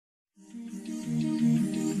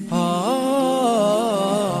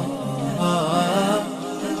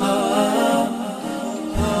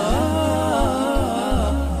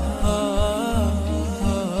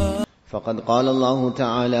فقد قال الله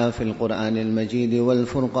تعالى في القرآن المجيد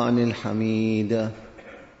والفرقان الحميد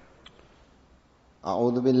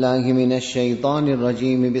أعوذ بالله من الشيطان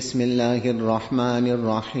الرجيم بسم الله الرحمن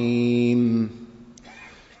الرحيم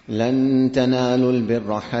لن تنالوا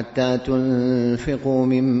البر حتى تنفقوا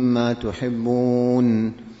مما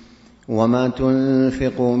تحبون وما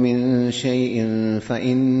تنفقوا من شيء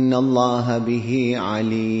فإن الله به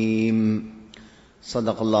عليم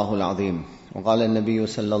صدق الله العظيم. وقال النبي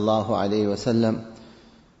صلى الله عليه وسلم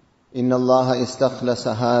إن الله استخلص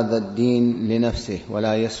هذا الدين لنفسه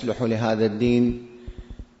ولا يصلح لهذا الدين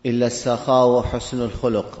إلا السخاء وحسن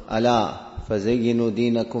الخلق ألا فزينوا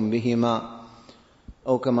دينكم بهما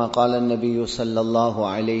أو كما قال النبي صلى الله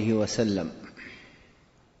عليه وسلم.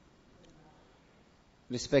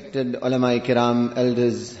 Respected ulama kiram,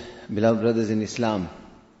 elders, beloved brothers in Islam,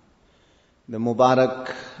 the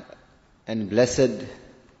Mubarak and blessed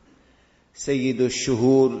Sayyidul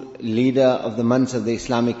Shuhur, leader of the months of the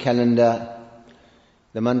Islamic calendar,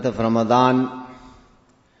 the month of Ramadan,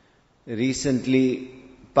 recently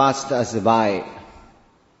passed us by.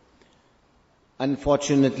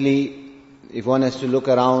 Unfortunately, if one has to look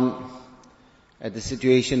around at the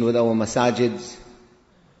situation with our masajids,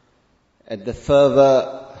 at the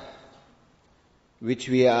fervor which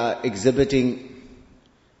we are exhibiting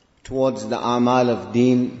towards the amal of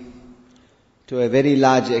deen, to a very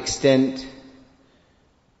large extent,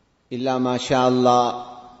 illa masha'Allah,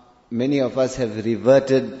 many of us have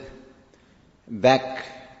reverted back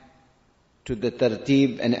to the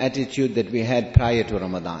tarteeb and attitude that we had prior to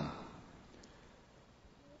Ramadan.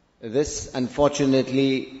 This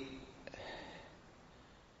unfortunately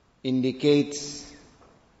indicates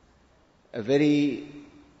a very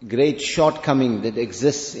great shortcoming that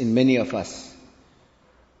exists in many of us.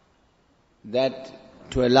 That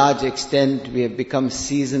to a large extent we have become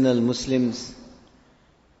seasonal Muslims.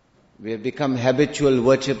 We have become habitual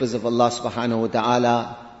worshippers of Allah subhanahu wa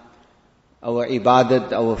ta'ala. Our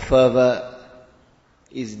ibadat, our fervor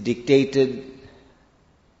is dictated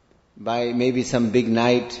by maybe some big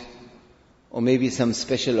night or maybe some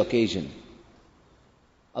special occasion.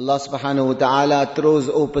 Allah subhanahu wa ta'ala throws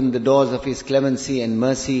open the doors of His clemency and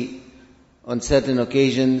mercy on certain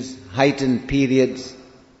occasions, heightened periods.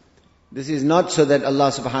 This is not so that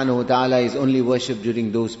Allah subhanahu wa ta'ala is only worshipped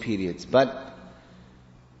during those periods, but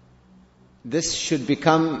this should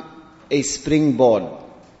become a springboard,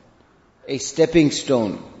 a stepping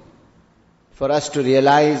stone for us to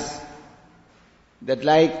realize that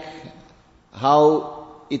like how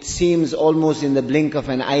it seems almost in the blink of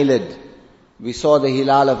an eyelid, we saw the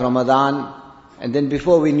hilal of Ramadan, and then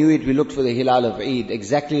before we knew it, we looked for the hilal of Eid.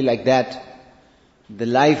 Exactly like that, the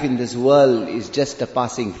life in this world is just a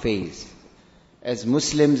passing phase. As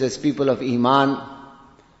Muslims, as people of Iman,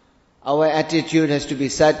 our attitude has to be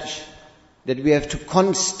such that we have to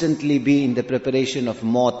constantly be in the preparation of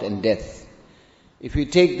maut and death. If we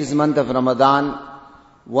take this month of Ramadan,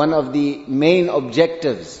 one of the main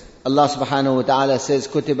objectives, Allah subhanahu wa ta'ala says,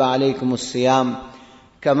 كُتِبَ عَلَيْكُمُ الصِّيَامِ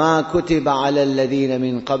كَمَا كُتِبَ عَلَى الَّذِينَ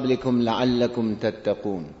مِنْ قَبْلِكُمْ لَعَلَّكُمْ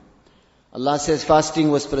تَتَّقُونَ. Allah says fasting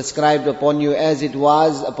was prescribed upon you as it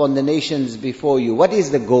was upon the nations before you. What is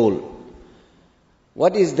the goal?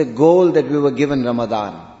 What is the goal that we were given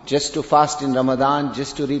Ramadan? Just to fast in Ramadan,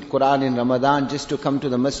 just to read Quran in Ramadan, just to come to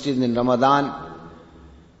the masjid in Ramadan,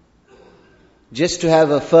 just to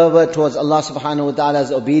have a fervor towards Allah subhanahu wa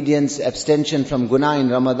ta'ala's obedience, abstention from guna in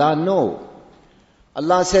Ramadan? No.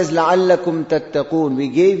 Allah says, لَعَلَّكُمْ تَتَّقُونَ. We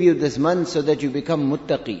gave you this month so that you become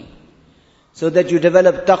muttaqi, so that you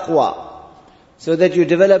develop taqwa, so that you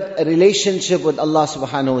develop a relationship with Allah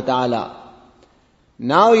subhanahu wa ta'ala.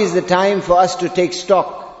 Now is the time for us to take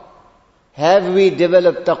stock. Have we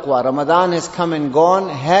developed taqwa? Ramadan has come and gone.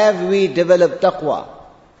 Have we developed taqwa?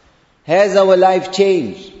 Has our life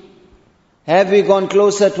changed? Have we gone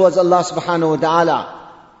closer towards Allah subhanahu wa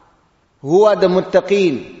ta'ala? Who are the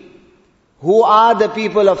muttaqeen? Who are the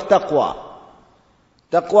people of taqwa?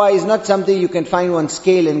 Taqwa is not something you can find on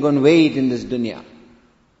scale and go and weigh it in this dunya.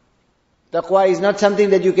 Taqwa is not something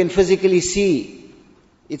that you can physically see.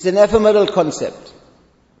 It's an ephemeral concept.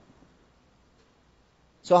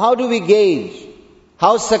 So how do we gauge?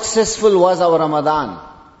 How successful was our Ramadan?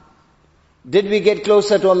 Did we get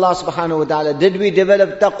closer to Allah subhanahu wa ta'ala? Did we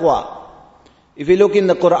develop taqwa? If you look in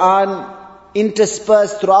the Quran,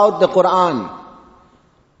 interspersed throughout the Quran,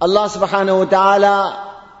 Allah subhanahu wa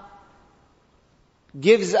ta'ala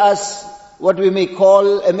gives us what we may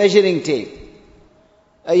call a measuring tape,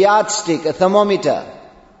 a yardstick, a thermometer.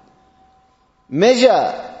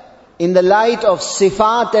 Measure in the light of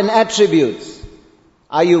sifat and attributes.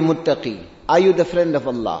 Are you muttaqi? Are you the friend of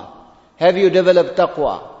Allah? Have you developed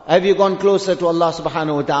taqwa? have you gone closer to Allah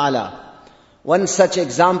subhanahu wa ta'ala? One such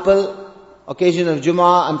example, occasion of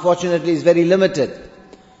Jummah, unfortunately is very limited.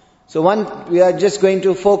 So we are just going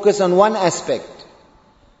to focus on one aspect.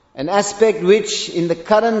 An aspect which in the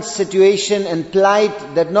current situation and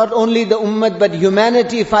plight that not only the ummah but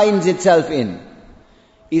humanity finds itself in,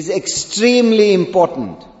 is extremely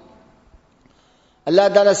important. Allah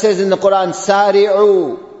Ta'ala says in the Quran,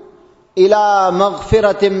 Sari'u ila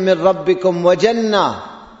maghfiratin min rabbikum wa jannah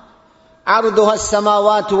arduha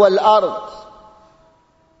as-samawati wal ard.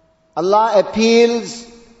 Allah appeals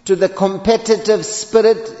to the competitive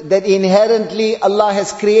spirit that inherently Allah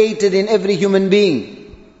has created in every human being.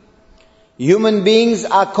 Human beings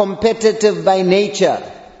are competitive by nature.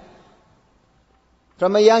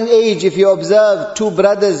 From a young age, if you observe two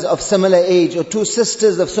brothers of similar age or two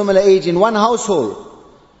sisters of similar age in one household,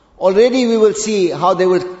 already we will see how they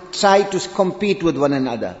will try to compete with one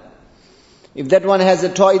another. If that one has a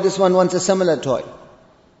toy, this one wants a similar toy.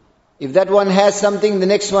 If that one has something, the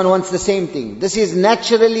next one wants the same thing. This is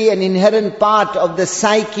naturally an inherent part of the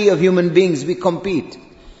psyche of human beings. We compete.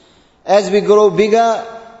 As we grow bigger,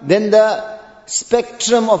 then the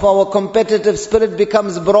spectrum of our competitive spirit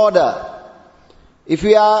becomes broader. If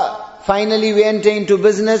we enter into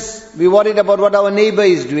business, we're worried about what our neighbor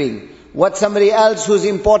is doing, what somebody else who's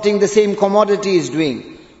importing the same commodity is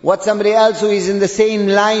doing, what somebody else who is in the same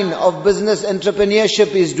line of business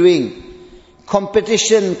entrepreneurship is doing.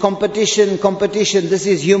 Competition, competition, competition. This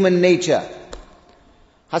is human nature.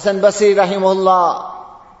 Hasan Basri rahimahullah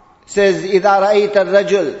says, إِذَا رَأَيْتَ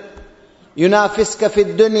الرَّجُلِ يُنَافِسْكَ فِي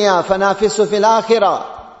الدُّنْيَا فَنَافِسُ فِي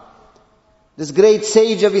الْآخِرَةِ. This great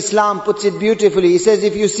sage of Islam puts it beautifully. He says,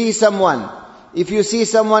 if you see someone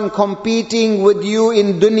competing with you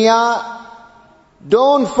in dunya,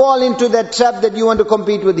 don't fall into that trap that you want to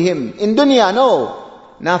compete with him. In dunya, no.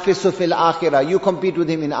 Nafisu fil akhirah. You compete with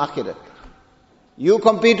him in akhirat. You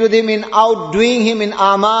compete with him in outdoing him in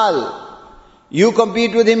amal. You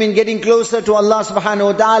compete with him in getting closer to Allah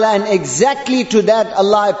subhanahu wa ta'ala, and exactly to that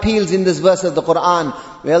Allah appeals in this verse of the Quran,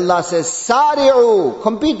 where Allah says, Sari'u,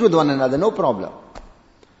 compete with one another, no problem.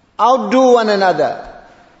 Outdo one another.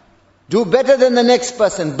 Do better than the next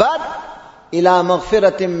person, but ila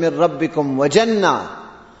maghfiratin min rabbikum wa jannah.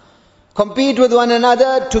 Compete with one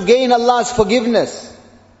another to gain Allah's forgiveness.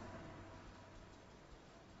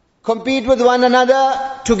 Compete with one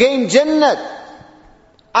another to gain Jannat.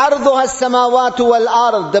 Arduha as-samawatu wal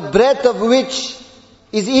ard, the breadth of which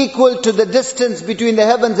is equal to the distance between the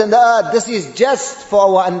heavens and the earth. This is just for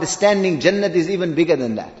our understanding. Jannat is even bigger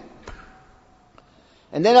than that.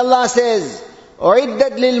 And then Allah says,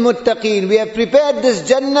 U'iddat lil muttaqeen. We have prepared this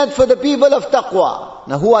Jannat for the people of taqwa.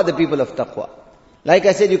 Now who are the people of taqwa? Like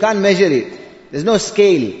I said, you can't measure it. There's no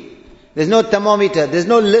scale. There's no thermometer. There's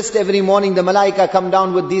no list every morning. The malaika come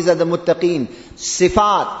down with these are the muttaqeen.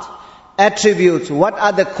 Sifat, attributes. What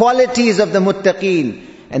are the qualities of the muttaqeen?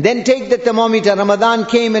 And then take the thermometer. Ramadan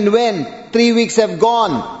came and went. 3 weeks have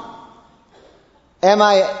gone. Am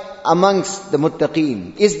I amongst the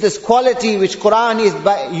muttaqeen? Is this quality which Quran is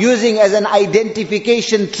using as an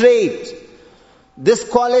identification trait? This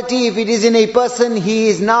quality, if it is in a person, he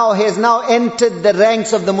has now entered the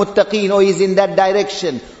ranks of the muttaqeen, or he is in that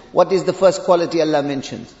direction. What is the first quality Allah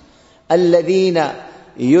mentions? الَّذِينَ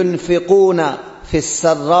يُنْفِقُونَ فِي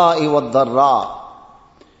السَّرَّاءِ وَالضَّرَّاءِ.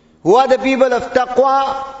 Who are the people of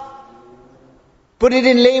taqwa? Put it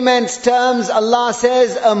in layman's terms, Allah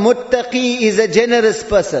says a muttaqi is a generous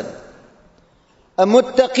person. A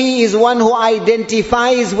muttaqi is one who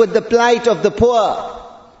identifies with the plight of the poor.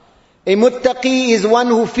 A muttaqi is one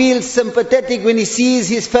who feels sympathetic when he sees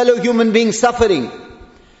his fellow human being suffering.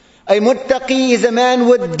 A muttaqi is a man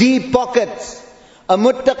with deep pockets. A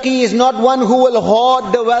muttaqi is not one who will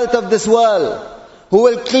hoard the wealth of this world, who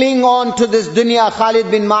will cling on to this dunya.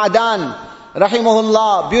 Khalid bin Ma'dan,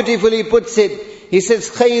 rahimahullah, beautifully puts it. He says,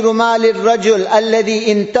 خَيْرُ مَالِ الرَّجُلِ الَّذِي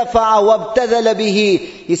انْتَفَعَ وَابْتَذَلَ بِهِ.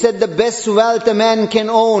 He said, the best wealth a man can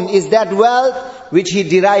own is that wealth which he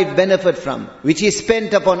derived benefit from, which he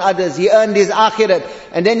spent upon others. He earned his akhirat.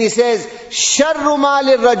 And then he says, شَرُّ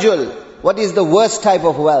مَالِ الرَّجُلِ. What is the worst type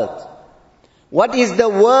of wealth? What is the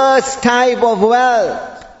worst type of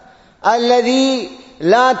wealth? الَّذِي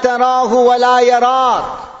لَا تَرَاهُ وَلَا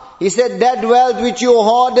يَرَاكَ. He said, that wealth which you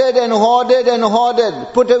hoarded and hoarded and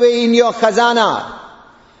hoarded, put away in your khazana.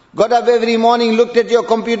 Got up every morning, looked at your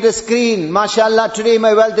computer screen. MashaAllah, today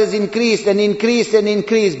my wealth has increased and increased and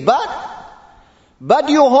increased. But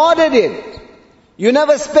you hoarded it. You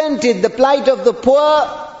never spent it. The plight of the poor,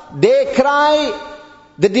 they cry.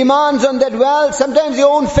 The demands on that wealth, sometimes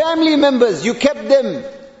your own family members, you kept them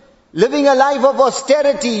living a life of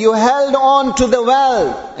austerity, you held on to the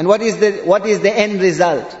wealth. And what is the end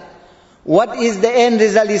result? What is the end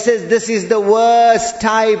result? He says, this is the worst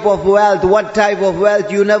type of wealth. What type of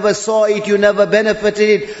wealth? You never saw it, you never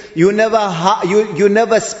benefited it, you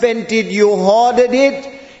never spent it, you hoarded it.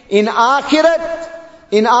 In akhirat,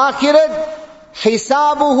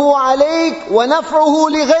 حسابه عليك ونفعه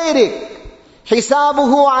لغيرك.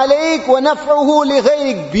 حسابه عليك ونفعه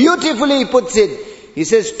لغيرك. Beautifully he puts it. He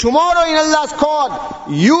says, tomorrow in Allah's court,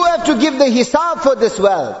 you have to give the hisab for this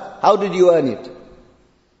wealth. How did you earn it?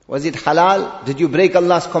 Was it halal? Did you break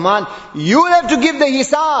Allah's command? You will have to give the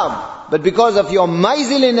hisab. But because of your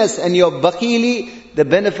miserliness and your bakhili, the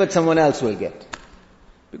benefit someone else will get.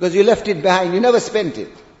 Because you left it behind, you never spent it.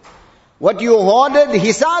 What you hoarded,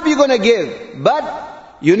 hisab you're going to give. But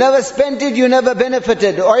you never spent it, you never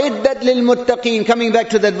benefited. Uiddat lil muttaqeen. Coming back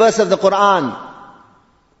to that verse of the Quran.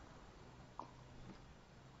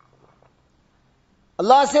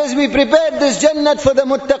 Allah says, we prepared this Jannat for the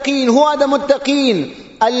muttaqeen. Who are the muttaqeen?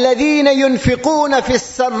 الَّذِينَ يُنْفِقُونَ فِي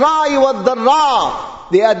السَّرَّاءِ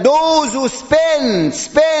وَالضَّرَّاءِ. They are those who spend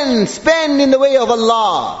in the way of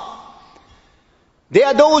Allah. They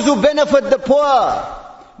are those who benefit the poor.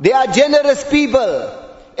 They are generous people.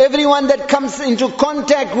 Everyone that comes into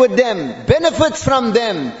contact with them benefits from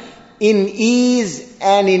them in ease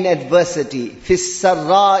and in adversity. فِي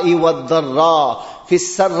السَّرَّاءِ وَالضَّرَّاءِ. فِي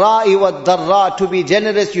السَّرَّاءِ وَالضَّرَّاءِ. To be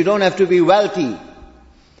generous, you don't have to be wealthy.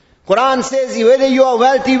 Quran says, whether you are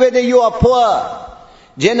wealthy, whether you are poor,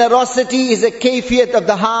 generosity is a kayfiyat of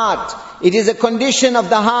the heart. It is a condition of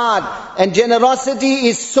the heart. And generosity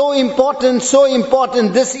is so important, so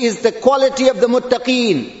important. This is the quality of the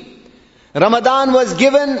muttaqeen. Ramadan was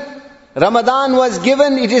given,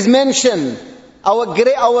 it is mentioned, our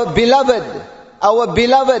beloved,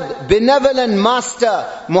 benevolent master,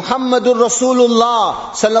 Muhammadur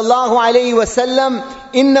Rasulullah sallallahu alayhi wasallam,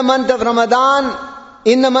 in the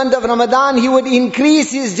month of Ramadan, he would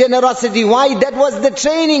increase his generosity. Why? That was the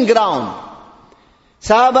training ground.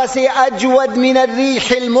 Sahaba say, ajwad min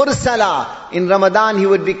ar-rihil mursala. In Ramadan, he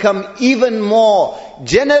would become even more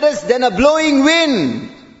generous than a blowing wind.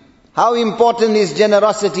 How important is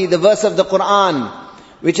generosity? The verse of the Quran,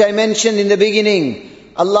 which I mentioned in the beginning.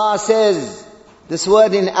 Allah says, this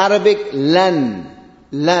word in Arabic, lan,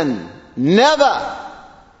 never,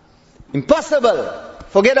 impossible.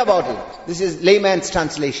 Forget about it. This is layman's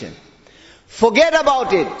translation. Forget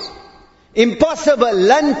about it. Impossible.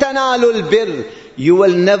 Lan tanalul bir. You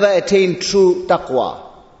will never attain true taqwa.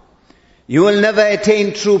 You will never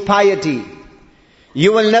attain true piety.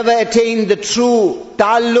 You will never attain the true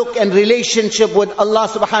ta'alluq and relationship with Allah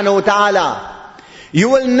subhanahu wa ta'ala. You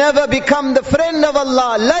will never become the friend of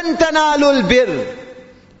Allah. Lan tanalul bir.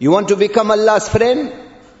 You want to become Allah's friend?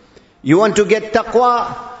 You want to get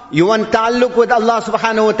taqwa? You want ta'alluq with Allah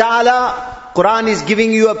subhanahu wa ta'ala? Quran is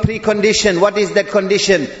giving you a precondition. What is that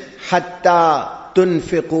condition? Hatta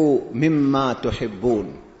tunfiqu mimma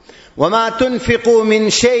tuhibbun. وَمَا تُنْفِقُوا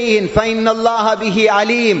مِنْ شَيْءٍ فَإِنَّ اللَّهَ بِهِ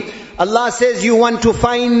عَلِيمٌ. Allah says, you want to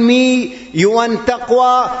find me, you want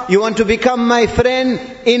taqwa, you want to become my friend,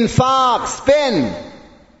 infaq,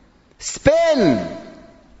 spend.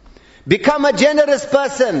 Become a generous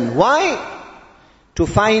person. Why? To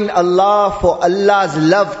find Allah, for Allah's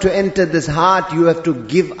love to enter this heart, you have to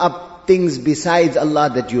give up things besides Allah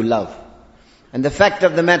that you love. And the fact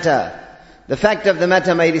of the matter,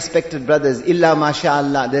 my respected brothers, illa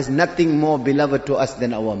masha'Allah, there's nothing more beloved to us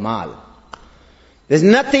than our mal. There's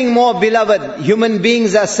nothing more beloved. Human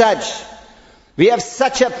beings are such. We have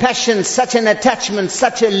such a passion, such an attachment,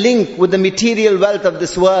 such a link with the material wealth of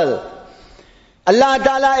this world. Allah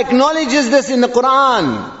Ta'ala acknowledges this in the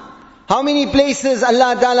Quran. How many places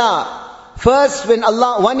Allah Ta'ala? First,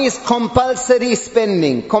 one is compulsory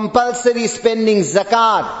spending,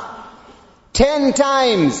 zakat. 10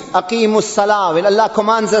 times, aqimus salah. When Allah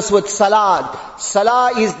commands us with salat,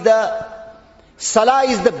 salah is the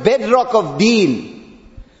bedrock of deen.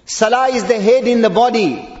 Salah is the head in the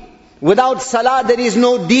body. Without salah, there is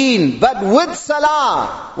no deen. But with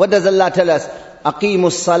salah, what does Allah tell us?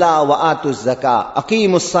 Aqimus salah wa atuz zakah.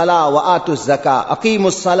 Aqimus salah wa atuz zakah.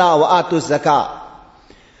 Aqimus salah wa atuz zakah.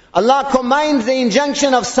 Allah combines the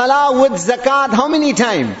injunction of salah with zakat how many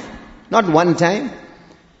times? Not one time.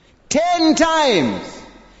 10 times.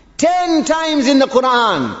 10 times in the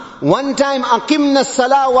Quran. One time, aqimna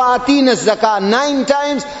salah wa atina zakah. 9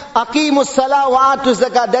 times, aqimus salah wa atu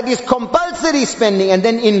zakah. That is compulsory spending. And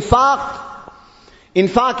then infaq.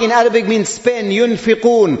 Infaq in Arabic means spend.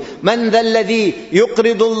 Yunfiqun. Man dha alladhi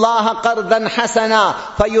yuqridu Allah qardan hasana.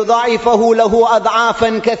 Fayudha'ifahu lahu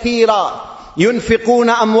ad'afan kathira.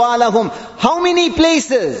 Yunfiquna amwalahum. How many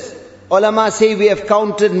places? Ulama say we have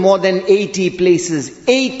counted more than 80 places,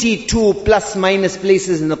 82 plus minus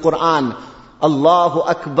places in the Quran. Allahu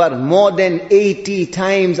Akbar, more than 80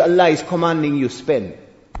 times Allah is commanding you spend.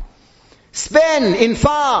 Spend,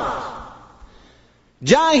 infaq.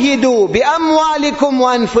 Jahidu bi amwalikum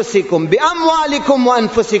wa anfusikum. Bi amwalikum wa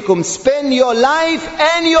anfusikum. Spend your life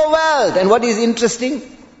and your wealth. And what is interesting?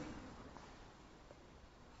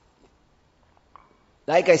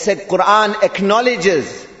 Like I said, Quran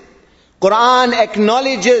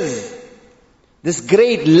acknowledges this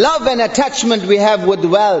great love and attachment we have with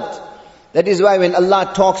wealth. That is why when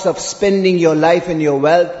Allah talks of spending your life and your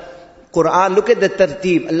wealth, Quran, look at the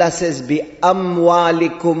tartib. Allah says, bi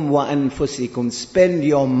amwalikum wa anfusikum. Spend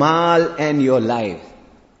your mal and your life.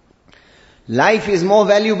 Life is more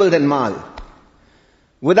valuable than mal.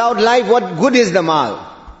 Without life, what good is the mal?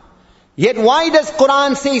 Yet why does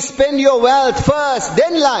Quran say spend your wealth first,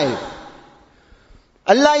 then life?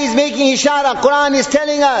 Allah is making ishara. Quran is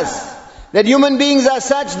telling us that human beings are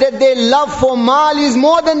such that their love for mal is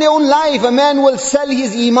more than their own life. A man will sell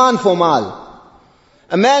his iman for mal.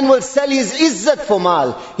 A man will sell his izzat for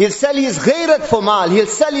mal. He'll sell his ghairat for mal. He'll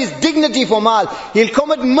sell his dignity for mal. He'll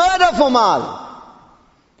commit murder for mal.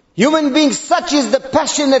 Human beings, such is the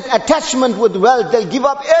passionate attachment with wealth. They'll give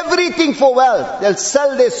up everything for wealth. They'll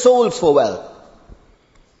sell their souls for wealth.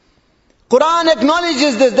 Quran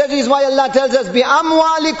acknowledges this. That is why Allah tells us, bi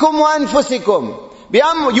amwalikum wa anfusikum.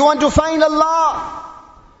 You want to find Allah?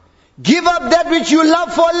 Give up that which you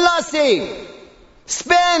love for Allah's sake.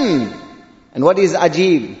 Spend. And what is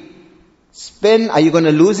ajib? Spend, are you going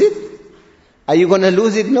to lose it? Are you going to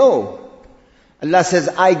lose it? No. Allah says,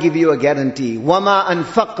 I give you a guarantee. وَمَا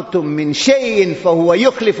أَنفَقْتُم مِّن شَيْءٍ فَهُوَ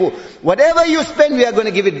يُخْلِفُ. Whatever you spend, we are going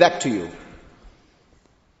to give it back to you.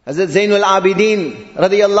 Hazrat Zainul Abidin,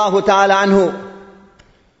 radiyallahu ta'ala anhu,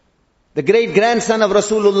 the great grandson of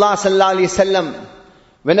Rasulullah sallallahu alayhi wasallam,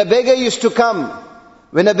 when a beggar used to come,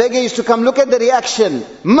 look at the reaction.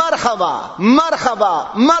 Marhaba,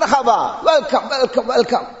 marhaba, marhaba. Welcome, welcome,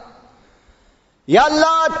 welcome. Ya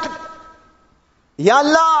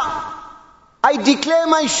Allah, I declare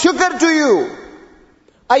my shukr to you.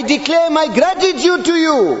 I declare my gratitude to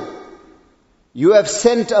you. You have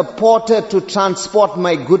sent a porter to transport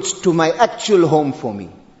my goods to my actual home for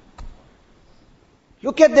me.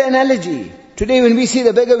 Look at the analogy. Today when we see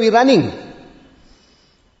the beggar, we're running.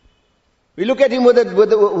 We look at him with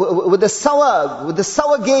a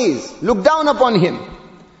sour gaze. Look down upon him.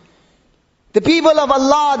 The people of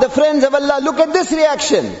Allah, the friends of Allah, look at this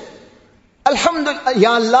reaction. Alhamdulillah,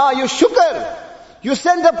 Ya Allah, you shukr. You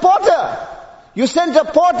sent a porter. You sent a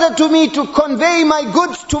porter to me to convey my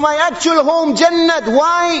goods to my actual home, Jannat.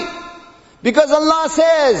 Why? Because Allah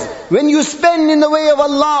says, when you spend in the way of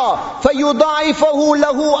Allah, فَيُضَاعِفَهُ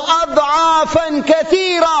لَهُ أَضْعَافًا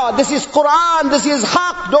كَثِيرًا. This is Quran, this is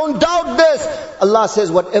haqq, don't doubt this. Allah says,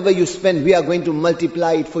 whatever you spend, we are going to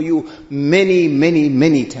multiply it for you many, many,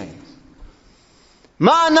 many times.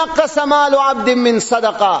 مَا نَقَّسَ مَالُ عَبْدٍ مِّن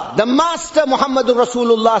صَدَقَةٍ. The Master Muhammadur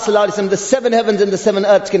Rasulullah sallallahu alaihi wasallam, the 7 heavens and the 7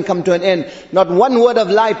 earths can come to an end. Not one word of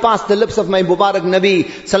lie passed the lips of my Mubarak Nabi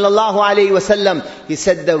sallallahu alaihi wasallam. He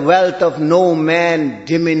said, the wealth of no man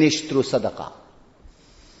diminished through sadaqah.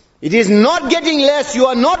 It is not getting less, you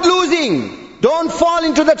are not losing. Don't fall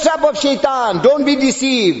into the trap of shaitan, don't be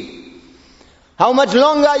deceived. How much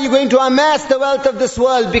longer are you going to amass the wealth of this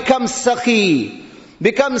world? Become sakhi.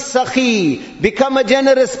 Become sakhi, become a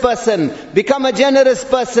generous person, become a generous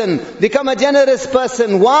person, become a generous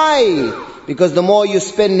person. Why? Because the more you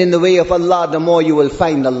spend in the way of Allah, the more you will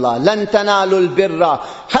find Allah. لَن تَنَالُوا الْبِرَّ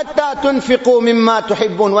حَتَّى تُنْفِقُوا مِمَّا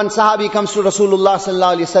تُحِبُّونَ. One Sahabi comes to Rasulullah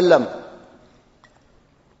sallallahu alaihi wasallam,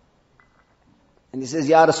 and he says,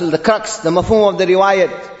 Ya Rasul, the crux, the mafhum of the riwayat,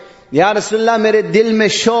 Ya Rasulullah, mere dil mein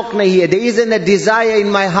shauq nahi hai. There isn't a desire in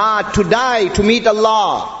my heart to die, to meet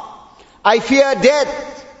Allah. I fear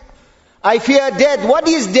death. I fear death. What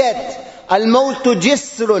is death? Al-mawtu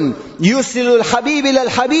jisrun yusilul habib ila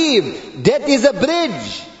al-habib. Death is a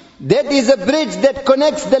bridge. Death is a bridge that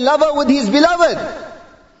connects the lover with his beloved.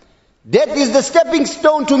 Death is the stepping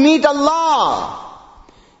stone to meet Allah.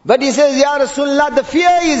 But he says, Ya Rasulullah, the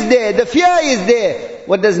fear is there. The fear is there.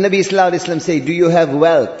 What does Nabi Sallallahu Alaihi Wasallam say? Do you have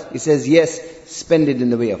wealth? He says, yes, spend it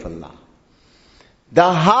in the way of Allah.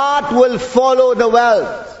 The heart will follow the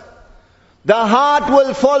wealth. The heart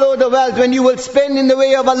will follow the wealth. When you will spend in the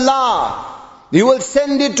way of Allah, you will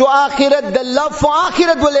send it to akhirat. The love for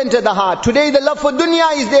akhirat will enter the heart. Today the love for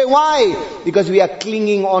dunya is there. Why? Because we are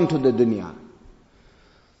clinging on to the dunya.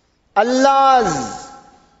 Allah's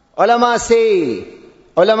ulama say,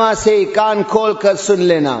 kaan khol kar sun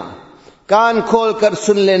lena. Kaan khol kar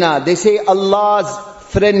sun lena. They say Allah's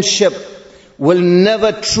friendship will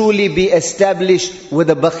never truly be established with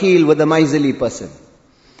a bakhil, with a miserly person.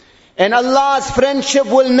 And Allah's friendship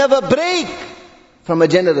will never break from a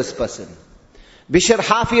generous person. Bishr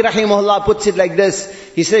Hafi rahimahullah puts it like this.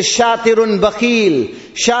 He says, shatirun bakhil,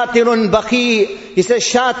 shatirun bakhil. He says,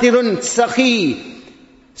 shatirun sakhi,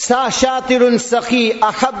 shatirun sakhi,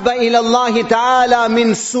 ahabba ila Allah ta'ala min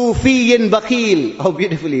sufiyin bakhil. How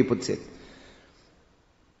beautifully he puts it.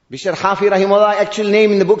 Bishr Hafi rahimahullah, actual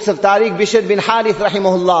name in the books of Tariq, Bishr bin Harith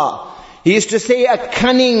rahimahullah. He used to say, a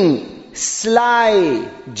cunning, sly,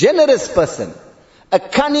 generous person. A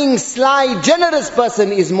cunning, sly, generous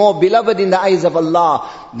person is more beloved in the eyes of Allah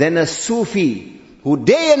than a Sufi who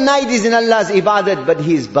day and night is in Allah's ibadat, but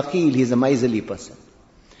he is bakhil, he is a miserly person.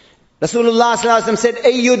 Rasulullah sallallahu alaihi wasallam said,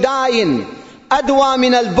 Ayyudain adwa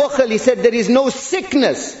min al-bukhl. He said, there is no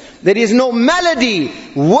sickness, there is no malady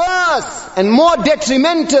worse and more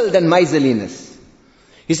detrimental than miserliness.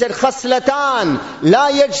 He said, خَصْلَتَانْ لَا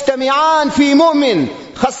يَجْتَمِعَانْ فِي مُؤْمِنٍ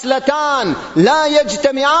خَصْلَتَانْ لَا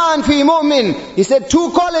يَجْتَمِعَانْ فِي مُؤْمِنٍ. He said,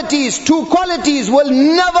 two qualities will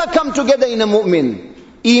never come together in a mu'min.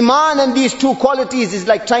 Iman and these two qualities is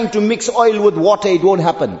like trying to mix oil with water. It won't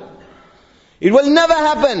happen. It will never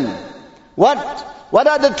happen. What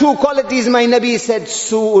are the two qualities? My Nabi said,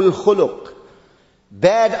 su'ul khuluq.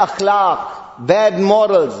 Bad akhlaq, bad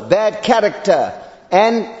morals, bad character.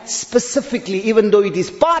 And specifically, even though it is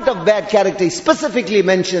part of bad character, he specifically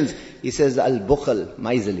mentions, he says, al-bukhl,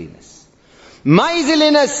 miserliness.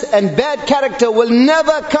 Miserliness and bad character will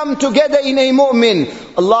never come together in a mu'min.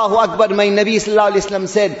 Allahu Akbar, my Nabi sallallahu alayhi wa sallam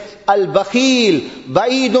said, al-bakhil,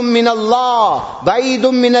 ba'idun min Allah,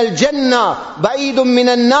 ba'idun min al-jannah, ba'idun min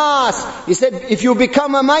al-nas. He said, if you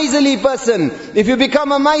become a miserly person,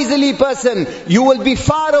 you will be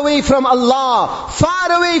far away from Allah,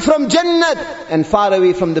 far away from Jannat, and far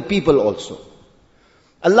away from the people also.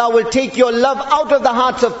 Allah will take your love out of the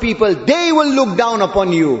hearts of people. They will look down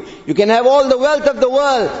upon you. You can have all the wealth of the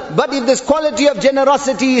world, but if this quality of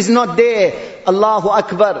generosity is not there, Allahu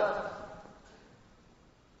Akbar.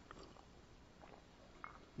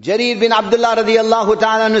 Jarir bin Abdullah radiyallahu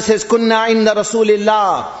ta'ala anhu says, Kunna inda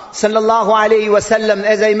Rasulillah sallallahu alayhi wa sallam.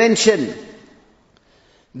 As I mentioned,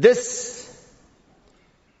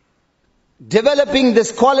 developing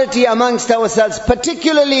this quality amongst ourselves,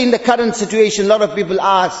 particularly in the current situation. A lot of people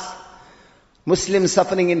ask, Muslims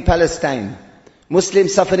suffering in Palestine,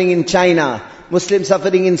 Muslims suffering in China, Muslims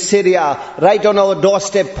suffering in Syria, right on our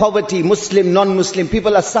doorstep, poverty, Muslim, non-Muslim,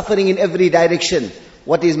 people are suffering in every direction.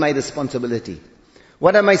 What is my responsibility?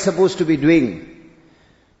 What am I supposed to be doing?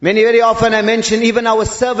 Very often I mention, even our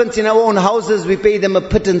servants in our own houses, we pay them a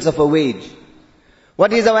pittance of a wage.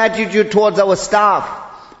 What is our attitude towards our staff?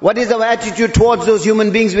 What is our attitude towards those human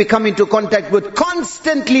beings we come into contact with?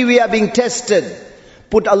 Constantly we are being tested.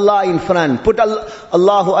 Put Allah in front. Put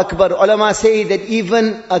Allahu Akbar. Ulama say that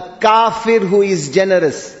even a kafir who is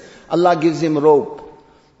generous, Allah gives him rope.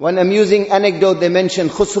 One amusing anecdote they mention,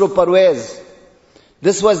 Khusru Parvez.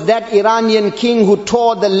 This was that Iranian king who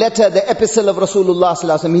tore the letter, the epistle of Rasulullah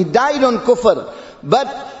sallallahu alaihi wasallam. He died on kufr.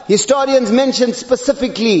 But historians mention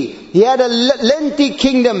specifically, he had a lengthy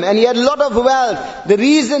kingdom and he had a lot of wealth. The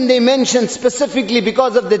reason they mention specifically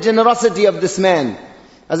because of the generosity of this man.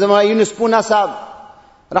 Azamah Yunus Puna Sahib,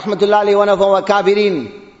 rahmatullahi alayhi, one of our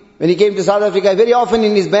kabirin, when he came to South Africa, very often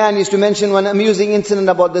in his bayan he used to mention one amusing incident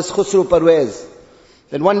about this Khusru Parvez.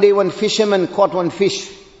 That one day one fisherman caught one fish.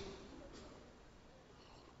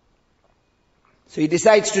 So he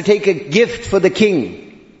decides to take a gift for the king.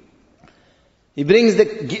 He brings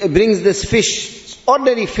this fish,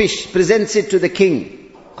 ordinary fish, presents it to the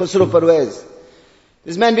king, Khusru Parvez.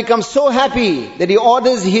 This man becomes so happy that he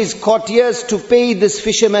orders his courtiers to pay this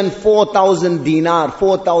fisherman 4,000 dinar,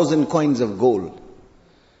 4,000 coins of gold.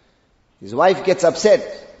 His wife gets upset,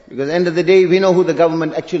 because at the end of the day, we know who the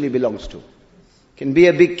government actually belongs to. Can be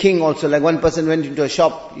a big king also. Like one person went into a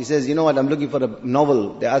shop, he says, you know what, I'm looking for a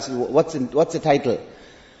novel. They asked, what's the title?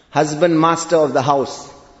 Husband, master of the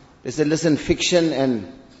house. They said, listen, fiction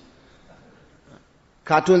and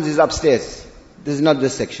cartoons is upstairs. This is not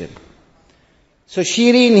this section. So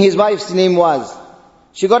Shireen, his wife's name was,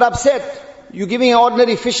 she got upset. You're giving an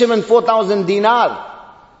ordinary fisherman 4,000 dinar.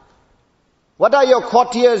 What are your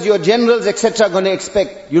courtiers, your generals, etc. going to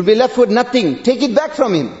expect? You'll be left with nothing. Take it back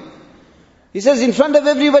from him. He says, in front of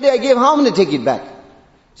everybody I gave, how am I going to take it back?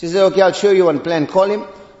 She said, okay, I'll show you one plan. Call him.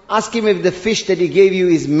 Ask him if the fish that he gave you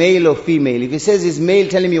is male or female. If he says it's male,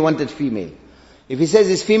 tell him you wanted female. If he says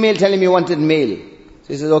it's female, tell him you wanted male. So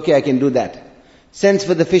he says, okay, I can do that. Sends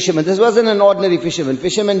for the fisherman. This wasn't an ordinary fisherman.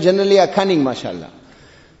 Fishermen generally are cunning, mashallah.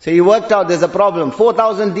 So he worked out there's a problem.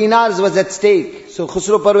 4,000 dinars was at stake. So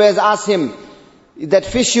Khusro Parvez asked him, that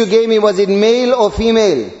fish you gave me, was it male or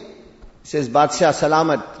female? He says, Badshah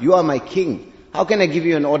Salamat, you are my king. How can I give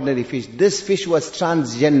you an ordinary fish? This fish was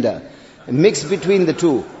transgender, mixed between the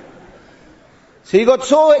two. So he got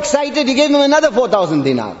so excited, he gave him another 4,000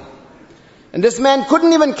 dinar. And this man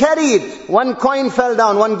couldn't even carry it. One coin fell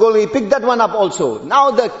down, one gold, he picked that one up also.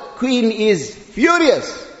 Now the queen is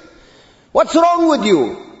furious. What's wrong with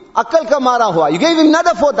you? Akal ka mara hua. You gave him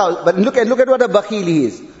another 4,000. But look at what a bakhil he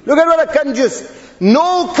is. Look at what a kanjus.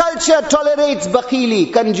 No culture tolerates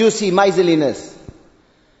bakhili, kanjusi, miserliness.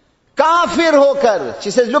 Kafir hokar.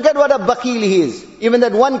 She says, look at what a bakhil he is. Even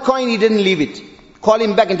that one coin he didn't leave it. Call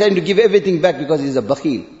him back and tell him to give everything back because he's a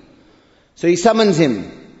bakhil. So he summons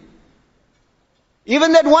him.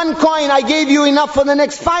 Even that one coin, I gave you enough for the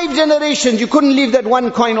next 5 generations. You couldn't leave that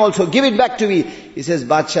one coin also. Give it back to me. He says,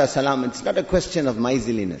 Badshah Salam, it's not a question of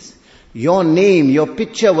miserliness. Your name, your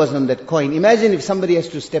picture was on that coin. Imagine if somebody has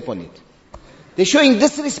to step on it. They're showing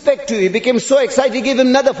disrespect to you. He became so excited, he gave him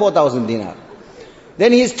another 4,000 dinar.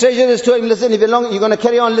 Then his treasurers told him, listen, if you're going to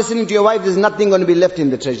carry on listening to your wife, there's nothing going to be left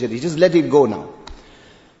in the treasury. Just let it go now.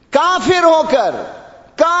 Kafir hokar,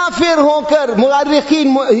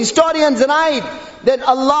 mu'arrikhin, historians write that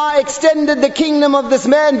Allah extended the kingdom of this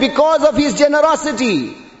man because of his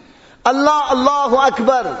generosity. Allahu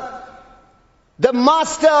Akbar. The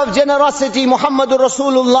master of generosity, Muhammadur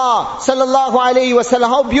Rasulullah sallallahu alayhi wa sallam.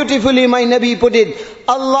 How beautifully my Nabi put it.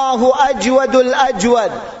 Allahu ajwadul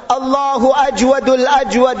ajwad. Allahu ajwadul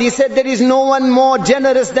ajwad. He said, there is no one more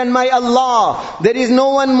generous than my Allah. There is no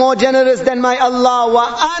one more generous than my Allah. Wa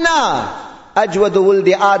ana ajwadu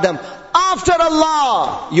wuldi Adam. After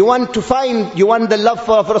Allah, you want the love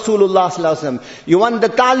of Rasulullah sallallahu alaihi wasallam. You want the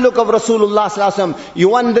ta'alluq of Rasulullah sallallahu alaihi wasallam. You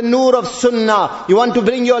want the nur of sunnah. You want to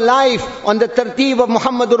bring your life on the tarteeb of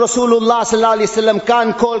Muhammadur Rasulullah sallallahu alaihi wasallam.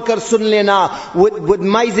 Kaan khol kar sun lena. With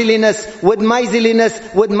miserliness,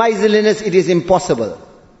 it is impossible.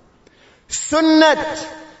 Sunnat.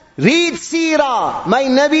 Read seerah. My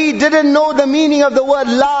Nabi didn't know the meaning of the word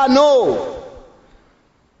la, no.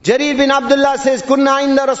 Jarir bin Abdullah says, Kunna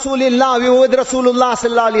inda Rasulillah, we were with Rasulullah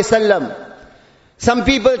sallallahu alayhi wasallam. Some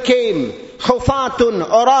people came, Hufatun,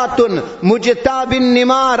 Oratun, Mujtabin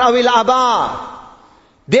Nimar awil Aba.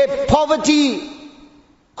 Their poverty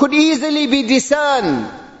could easily be discerned.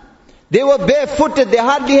 They were barefooted, they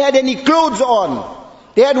hardly had any clothes on.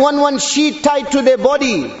 They had one sheet tied to their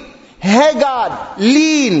body. Haggard,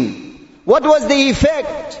 lean. What was the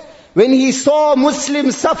effect? When he saw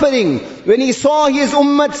Muslims suffering, when he saw his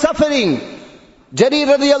ummah suffering, Jarir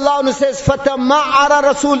radiyallahu anhu says,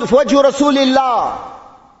 فَتَمَعَّرَ وَجْهُ رَسُولِ اللَّهِ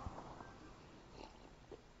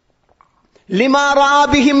لِمَا رَعَى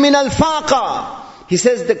بِهِمْ مِنَ الْفَاقَةِ. He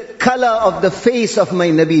says, the color of the face of my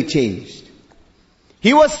Nabi changed.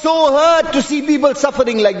 He was so hurt to see people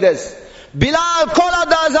suffering like this. Bilal, call out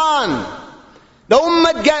the azan. The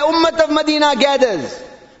ummah of Medina gathers.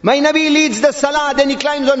 My Nabi leads the salah, then he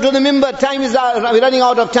climbs onto the mimbar. Time is we're running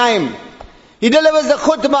out of time. He delivers the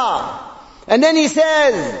khutbah. And then he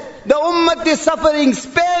says, the ummah is suffering.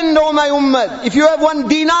 Spend, O my ummah. If you have 1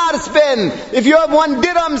 dinar, spend. If you have 1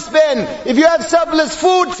 dirham, spend. If you have surplus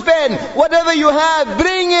food, spend. Whatever you have,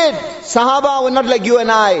 bring it. Sahaba were not like you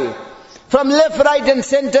and I. From left, right and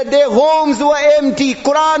center, their homes were empty.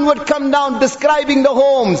 Quran would come down describing the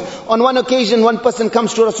homes. On one occasion, one person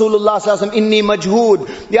comes to Rasulullah sallallahu alaihi wasallam, Inni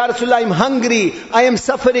majhood. Ya Rasulullah, I'm hungry. I am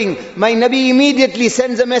suffering. My Nabi immediately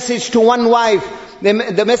sends a message to one wife.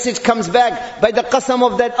 The message comes back, by the qasam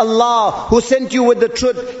of that Allah who sent you with the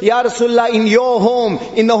truth. Ya Rasulullah, in your home,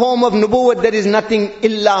 in the home of Nubuwwat, there is nothing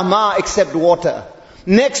illa ma except water.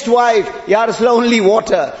 Next wife, Ya Rasulullah, only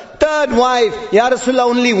water. Third wife, Ya Rasulullah,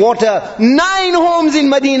 only water. 9 homes in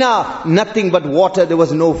Medina, nothing but water, there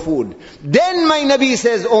was no food. Then my Nabi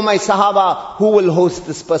says, oh my Sahaba, who will host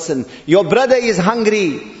this person? Your brother is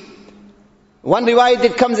hungry. One riwayat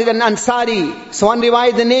it comes in an Ansari. So one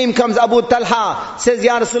riwayat the name comes Abu Talha. Says,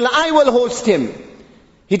 Ya Rasulullah, I will host him.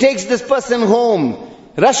 He takes this person home.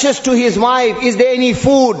 Rushes to his wife. Is there any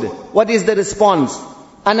food? What is the response?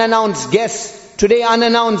 Unannounced guests. Today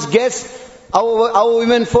unannounced guests. Our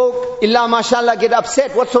women folk, illa mashallah, get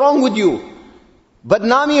upset. What's wrong with you?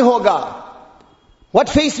 Badnami hoga. What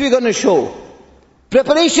face we going to show?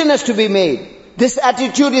 Preparation has to be made. This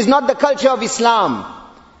attitude is not the culture of Islam.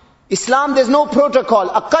 Islam, there's no protocol.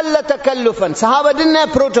 Aqalla takallufan. Sahaba didn't have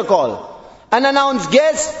protocol. Unannounced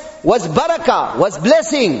guest was barakah, was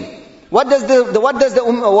blessing. What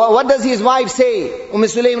does his wife say?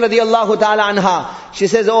 Sulaim radiyallahu ta'ala anha. She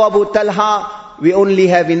says, oh Abu Talha, we only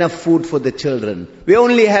have enough food for the children. We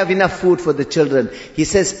only have enough food for the children. He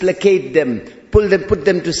says, placate them, put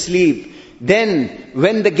them to sleep. Then,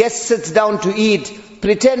 when the guest sits down to eat,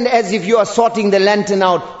 pretend as if you are sorting the lantern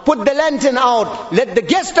out. Put the lantern out. Let the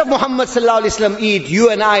guest of Muhammad sallallahu alaihi wasallam eat. You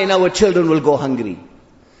and I and our children will go hungry.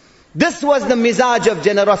 This was the mizaj of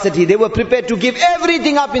generosity. They were prepared to give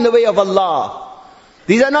everything up in the way of Allah.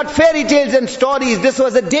 These are not fairy tales and stories. This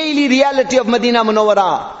was a daily reality of Medina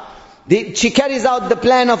Munawwara. She carries out the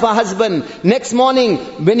plan of her husband. Next morning,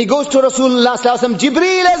 when he goes to Rasulullah sallallahu alaihi wasallam,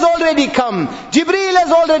 Jibreel has already come. Jibreel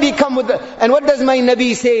has already come and what does my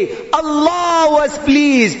Nabi say? Allah was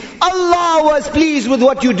pleased. Allah was pleased with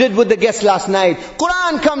what you did with the guest last night.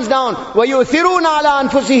 Quran comes down. وَيُؤْثِرُونَ عَلَىٰ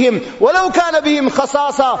أَنفُسِهِمْ وَلَوْ كَانَ بِهِمْ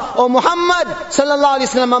خَصَاصًا. O Muhammad sallallahu alaihi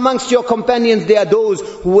wasallam, amongst your companions, there are those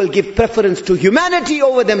who will give preference to humanity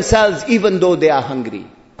over themselves, even though they are hungry.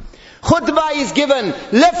 Khutbah is given,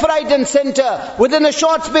 left, right and center. Within a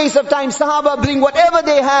short space of time, Sahaba bring whatever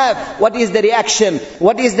they have. What is the reaction?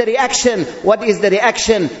 What is the reaction? What is the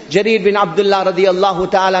reaction? Jarir bin Abdullah radiyallahu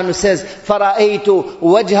ta'ala anhu says, فَرَأَيْتُ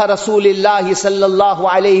وَجْهَ رَسُولِ اللَّهِ صَلَّى اللَّهُ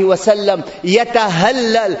عَلَيْهِ وَسَلَّمْ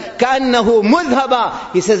يَتَهَلَّلْ كَأَنَّهُ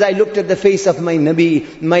مُذْهَبًا. He says, I looked at the face of my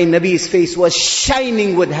Nabi. My Nabi's face was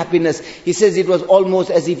shining with happiness. He says it was almost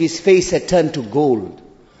as if his face had turned to gold.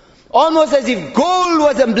 Almost as if gold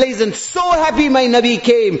was emblazoned. So happy my Nabi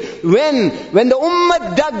came. When the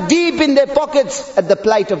ummah dug deep in their pockets at the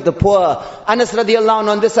plight of the poor. Anas radiallahu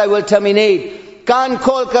anhu, on this I will terminate. Kaan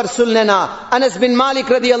khol kar sun lena. Anas bin Malik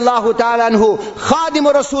radiallahu ta'ala anhu, Khadim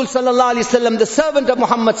Rasul sallallahu alayhi wasallam, the servant of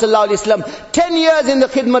Muhammad sallallahu alayhi wasallam, 10 years in the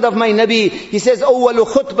khidmat of my Nabi. He says, awwalu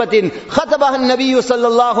khutbatin khatabaha an-nabiyyu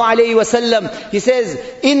sallallahu alayhi wasallam. He says,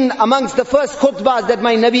 in amongst the first khutbahs that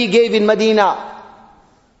my Nabi gave in Medina,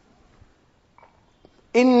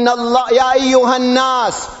 إن الله يا أيها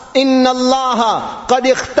الناس إن الله قد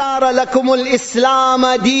اختار لكم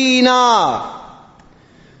الإسلام دينا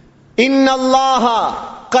إن الله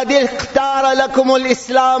قد اختار لكم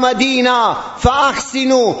الإسلام دينا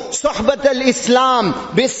فأحسنوا صحبة الإسلام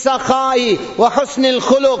بالسخاء وحسن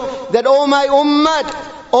الخلق. That O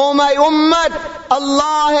my ummah,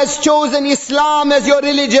 Allah has chosen Islam as your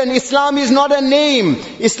religion. Islam is not a name.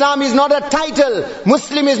 Islam is not a title.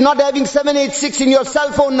 Muslim is not having 786 in your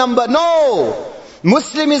cell phone number. No.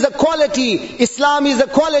 Muslim is a quality. Islam is a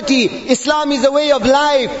quality. Islam is a way of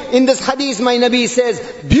life. In this hadith, my Nabi says,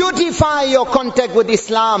 beautify your contact with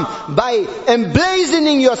Islam by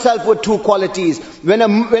emblazoning yourself with two qualities. When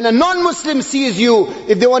a non-Muslim sees you,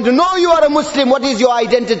 if they want to know you are a Muslim, what is your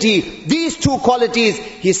identity? These two qualities,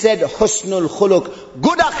 he said, husnul khuluq,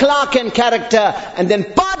 good akhlaq and character. And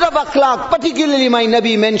then part of akhlaq, particularly my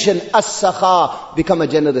Nabi mentioned, as-sakha, become a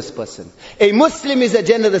generous person. A Muslim is a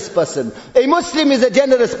generous person. A Muslim is a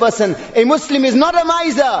generous person. A Muslim is not a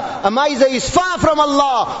miser. A miser is far from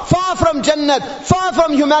Allah, far from Jannat, far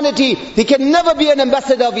from humanity. He can never be an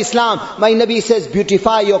ambassador of Islam. My Nabi says,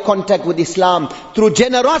 beautify your contact with Islam through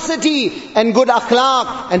generosity and good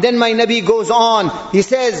akhlaq. And then my Nabi goes on. He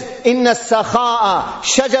says, Inna as-sakha'a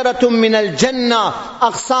shajaratun min al-jannah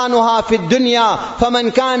aqsanuha fi ad-dunya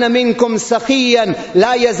faman kana minkum sakhiyan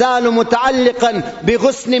la yazalu muta'alliqan bi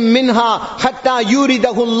ghusnin minha hatta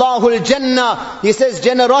yuridahu Allahu al-jannah. He says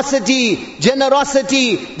generosity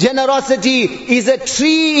is a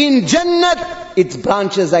tree in Jannat. Its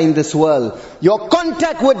branches are in this world. Your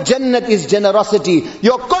contact with Jannat is generosity.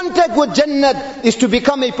 Your contact with Jannat is to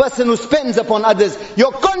become a person who spends upon others.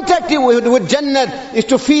 Your contact with Jannat is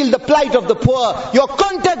to feel the plight of the poor. Your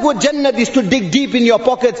contact with Jannat is to dig deep in your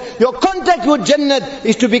pockets. Your contact with Jannat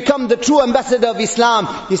is to become the true ambassador of Islam.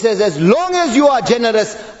 He says, as long as you are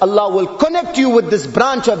generous, Allah will connect you with this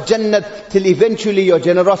branch of Jannat till eventually your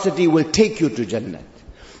generosity will take you to Jannat.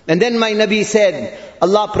 And then my Nabi said,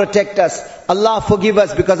 Allah protect us, Allah forgive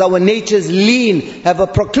us, because our natures lean, have a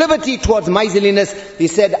proclivity towards miserliness. He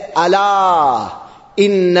said, Allah,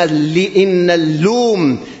 inna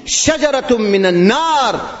al-loom shajaratun min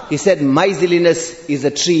an-nar. He said, miserliness is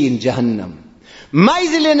a tree in Jahannam.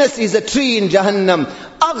 Miserliness is a tree in Jahannam.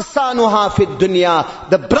 Aghsanuha fi dunya.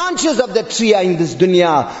 The branches of the tree are in this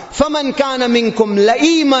dunya. Faman kana minkum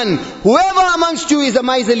la'iman. Whoever amongst you is a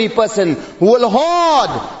miserly person, who will hoard,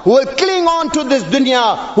 who will cling on to this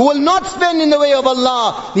dunya, who will not spend in the way of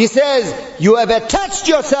Allah. He says, you have attached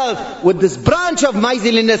yourself with this branch of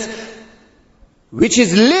miserliness, which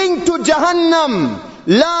is linked to Jahannam.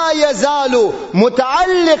 لا يزال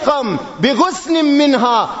متعلقا بغصن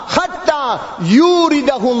منها حتى hatta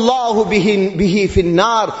yuridahu Allahu bihi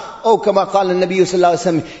finnar. Oh, kama qala Nabi sallallahu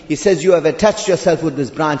alaihi wasallam, he says, you have attached yourself with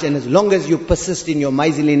this branch, and as long as you persist in your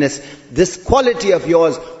miserliness, this quality of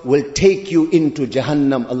yours will take you into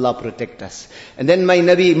Jahannam. Allah protect us. And then my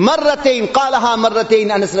Nabi, marratain, qalaha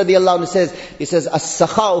marratain, Anas radiallahu anhu he says,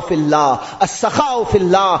 as-sakha'u fillah, as-sakha'u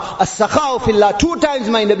fillah, as-sakha'u fillah. 2 times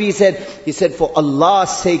my Nabi said, he said, for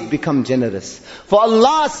Allah's sake become generous. For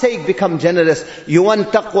Allah's sake become generous. You want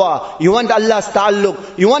taqwa, you want Allah's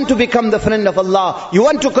ta'alluq, you want to become the friend of Allah, you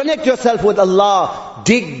want to connect yourself with Allah,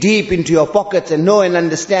 dig deep into your pockets and know and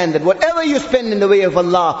understand that whatever you spend in the way of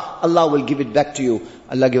Allah, Allah will give it back to you.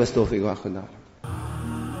 Allah give us tawfiq wa khuda.